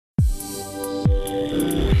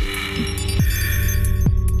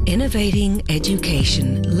Innovating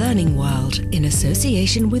Education Learning World in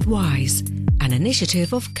association with WISE, an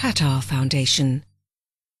initiative of Qatar Foundation.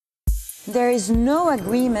 There is no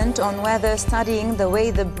agreement on whether studying the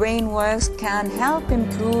way the brain works can help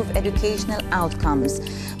improve educational outcomes,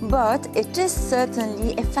 but it is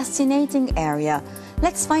certainly a fascinating area.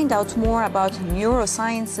 Let's find out more about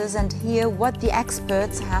neurosciences and hear what the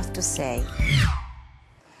experts have to say.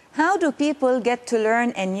 How do people get to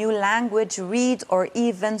learn a new language, read, or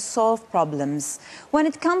even solve problems? When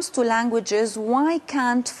it comes to languages, why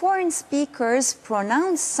can't foreign speakers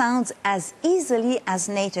pronounce sounds as easily as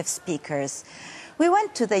native speakers? We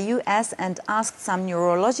went to the US and asked some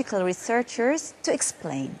neurological researchers to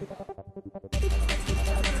explain.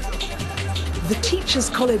 The Teachers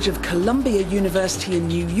College of Columbia University in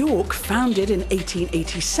New York, founded in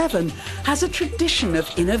 1887, has a tradition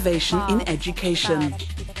of innovation in education.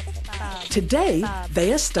 Today,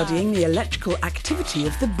 they are studying the electrical activity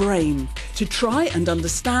of the brain to try and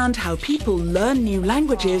understand how people learn new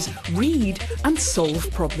languages, read and solve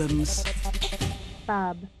problems.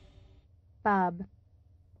 Bub, bub,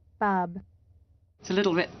 bub. It's a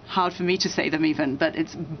little bit hard for me to say them even, but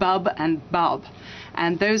it's bub and bub.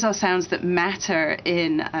 And those are sounds that matter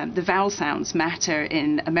in, the vowel sounds matter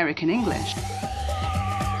in American English.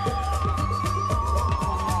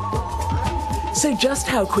 So just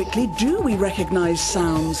how quickly do we recognise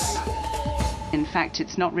sounds? In fact,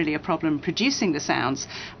 it's not really a problem producing the sounds,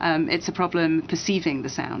 it's a problem perceiving the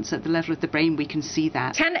sounds. At the level of the brain, we can see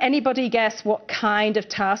that. Can anybody guess what kind of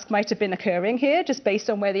task might have been occurring here, just based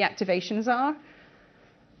on where the activations are?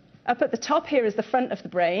 Up at the top here is the front of the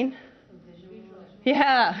brain.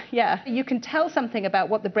 Yeah. You can tell something about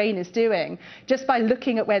what the brain is doing just by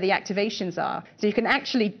looking at where the activations are. So you can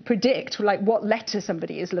actually predict what letter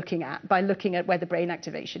somebody is looking at by looking at where the brain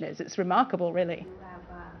activation is. It's remarkable, really.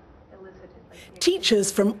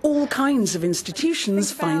 Teachers from all kinds of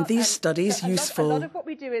institutions find these studies useful. A lot of what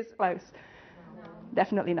we do is close.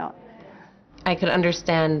 Definitely not. I could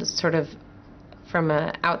understand sort of from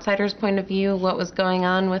an outsider's point of view what was going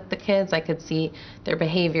on with the kids. I could see their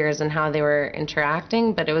behaviors and how they were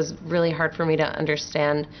interacting, but it was really hard for me to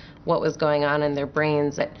understand what was going on in their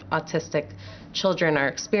brains that autistic children are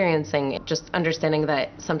experiencing. Just understanding that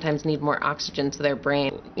sometimes need more oxygen to their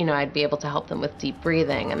brain. You know, I'd be able to help them with deep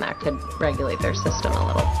breathing, and that could regulate their system a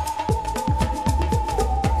little.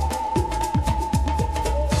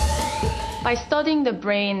 By studying the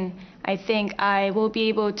brain, I think I will be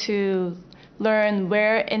able to learn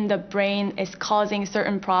where in the brain is causing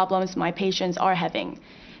certain problems my patients are having.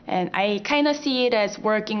 And I kind of see it as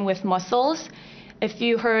working with muscles. If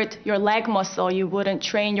you hurt your leg muscle, you wouldn't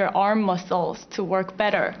train your arm muscles to work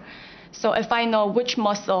better. So if I know which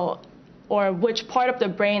muscle or which part of the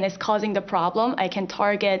brain is causing the problem, I can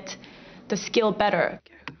target the skill better.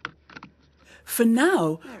 For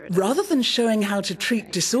now, rather than showing how to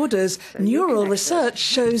treat disorders, neural research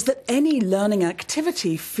shows that any learning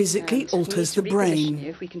activity physically alters the brain.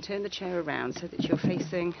 If we can turn the chair around so that you're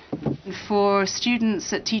facing. For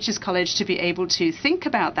students at Teachers College to be able to think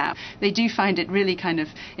about that, they do find it really kind of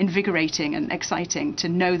invigorating and exciting to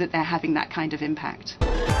know that they're having that kind of impact.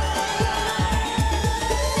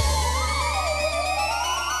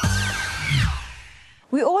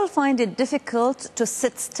 We all find it difficult to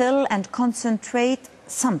sit still and concentrate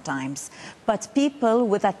sometimes, but people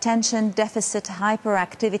with attention deficit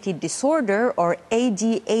hyperactivity disorder, or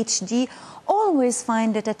ADHD, always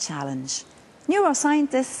find it a challenge.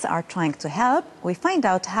 Neuroscientists are trying to help. We find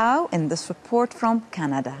out how in this report from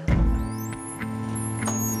Canada.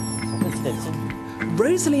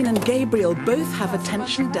 Rosaline and Gabriel both have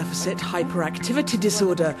attention deficit hyperactivity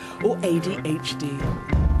disorder, or ADHD.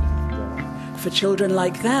 For children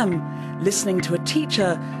like them, listening to a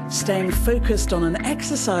teacher, staying focused on an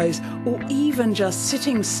exercise, or even just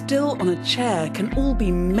sitting still on a chair can all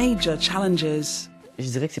be major challenges.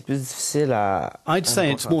 I'd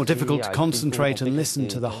say it's more difficult to concentrate and listen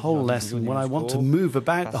to the whole lesson when I want to move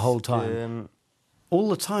about the whole time. All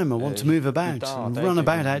the time I want to move about and run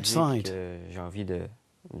about outside.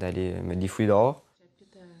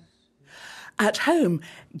 At home,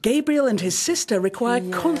 Gabriel and his sister require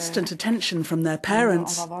constant attention from their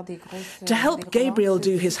parents. To help Gabriel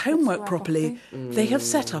do his homework properly, they have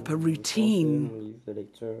set up a routine.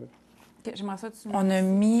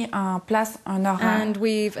 And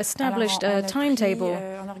we've established a timetable.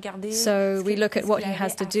 So we look at what he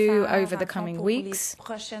has to do over the coming weeks,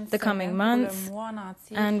 the coming months,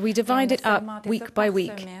 and we divide it up week by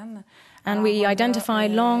week. and we identify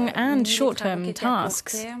long and short-term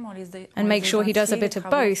tasks and make sure he does a bit of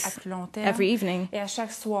both every evening. Et à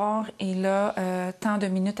chaque soir, il a tant de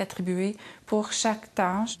minutes attribuées pour chaque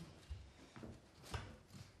tâche.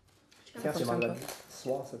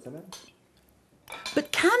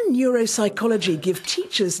 But can neuropsychology give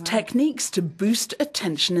teachers techniques to boost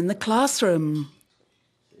attention in the classroom?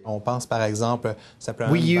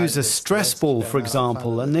 We use a stress ball, for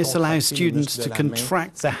example, and this allows students to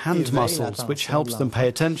contract their hand muscles, which helps them pay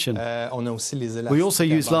attention. We also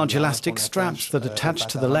use large elastic straps that attach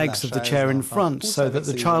to the legs of the chair in front so that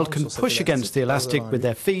the child can push against the elastic with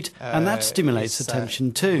their feet, and that stimulates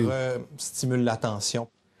attention too.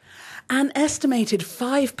 An estimated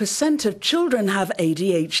 5% of children have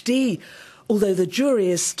ADHD, although the jury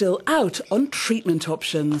is still out on treatment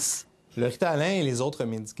options.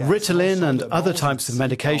 Ritalin and other types of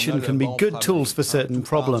medication can be good tools for certain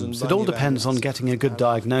problems. It all depends on getting a good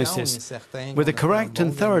diagnosis. With a correct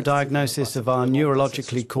and thorough diagnosis of our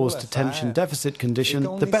neurologically caused attention deficit condition,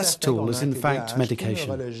 the best tool is in fact medication.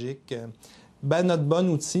 Notre bon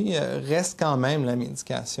outil reste quand même la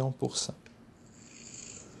médication pour ça.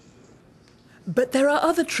 But there are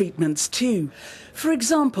other treatments too. For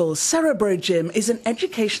example, Cerebrogym is an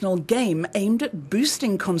educational game aimed at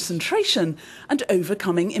boosting concentration and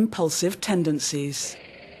overcoming impulsive tendencies.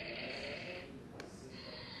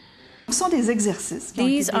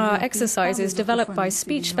 These are exercises developed by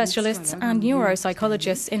speech specialists and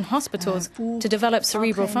neuropsychologists in hospitals to develop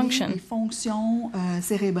cerebral function.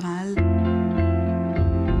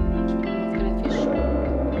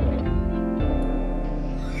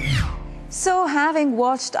 So, having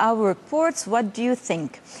watched our reports, what do you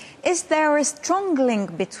think? Is there a strong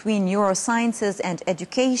link between neurosciences and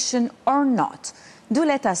education or not? Do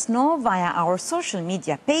let us know via our social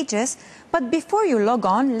media pages. But before you log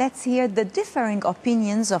on, let's hear the differing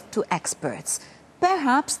opinions of two experts.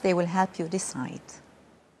 Perhaps they will help you decide.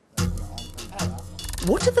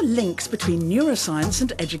 What are the links between neuroscience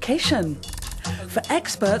and education? For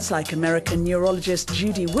experts like American neurologist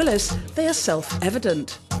Judy Willis, they are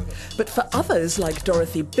self-evident. But for others like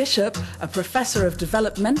Dorothy Bishop, a professor of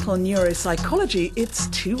developmental neuropsychology, it's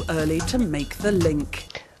too early to make the link.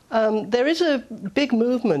 There is a big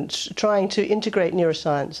movement trying to integrate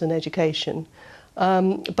neuroscience and education,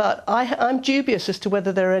 but I'm dubious as to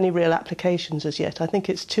whether there are any real applications as yet. I think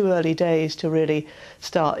it's too early days to really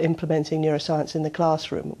start implementing neuroscience in the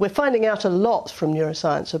classroom. We're finding out a lot from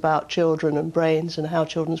neuroscience about children and brains and how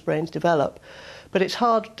children's brains develop, but it's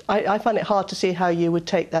hard. I find it hard to see how you would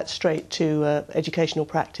take that straight to educational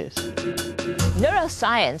practice.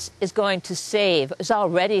 Neuroscience is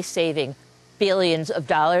already saving billions of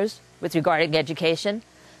dollars with regarding education.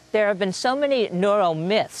 There have been so many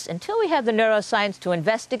neuromyths. Until we had the neuroscience to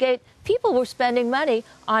investigate, people were spending money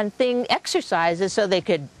on exercises so they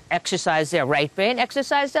could exercise their right brain,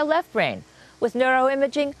 exercise their left brain. With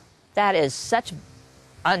neuroimaging, that is such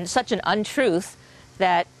an untruth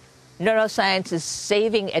that neuroscience is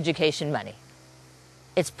saving education money.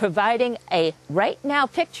 It's providing a right-now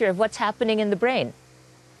picture of what's happening in the brain.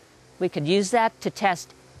 We could use that to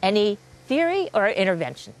test any theory or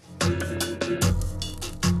intervention.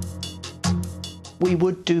 We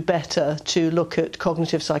would do better to look at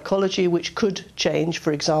cognitive psychology, which could change.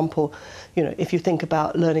 For example, if you think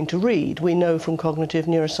about learning to read, we know from cognitive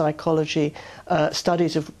neuropsychology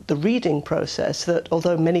studies of the reading process that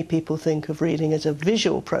although many people think of reading as a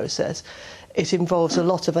visual process, it involves a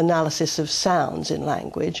lot of analysis of sounds in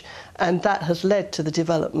language, and that has led to the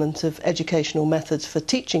development of educational methods for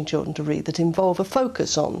teaching children to read that involve a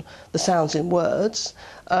focus on the sounds in words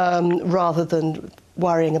rather than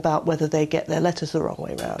worrying about whether they get their letters the wrong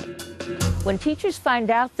way around. When teachers find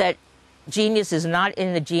out that genius is not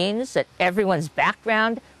in the genes, that everyone's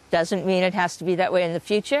background doesn't mean it has to be that way in the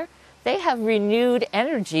future, they have renewed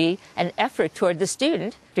energy and effort toward the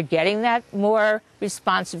student. After getting that more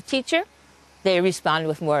responsive teacher, they respond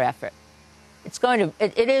with more effort.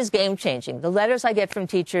 It is game-changing. The letters I get from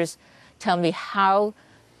teachers tell me how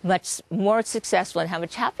much more successful and how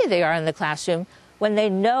much happier they are in the classroom when they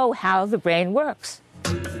know how the brain works.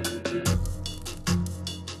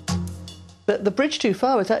 But The Bridge Too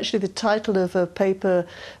Far was actually the title of a paper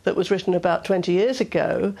that was written about 20 years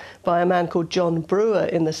ago by a man called John Brewer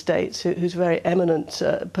in the States, who's a very eminent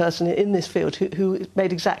person in this field, who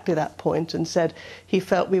made exactly that point and said he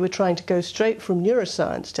felt we were trying to go straight from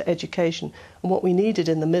neuroscience to education, and what we needed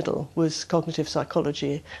in the middle was cognitive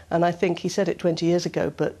psychology. And I think he said it 20 years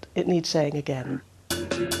ago, but it needs saying again.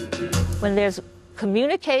 When there's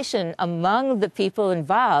communication among the people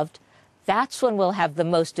involved, that's when we'll have the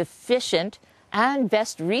most efficient and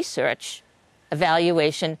best research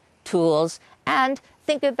evaluation tools, and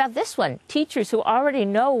think about this one. Teachers who already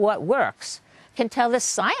know what works can tell the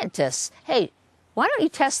scientists, hey, why don't you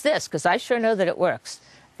test this? Because I sure know that it works.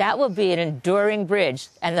 That will be an enduring bridge,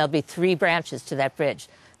 and there'll be 3 branches to that bridge: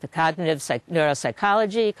 the cognitive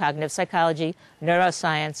neuropsychology,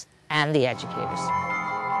 neuroscience, and the educators.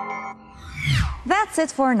 That's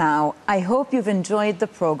it for now. I hope you've enjoyed the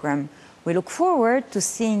program. We look forward to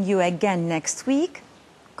seeing you again next week.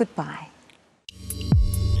 Goodbye.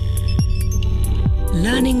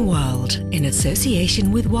 Learning World in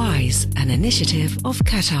association with WISE, an initiative of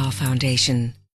Qatar Foundation.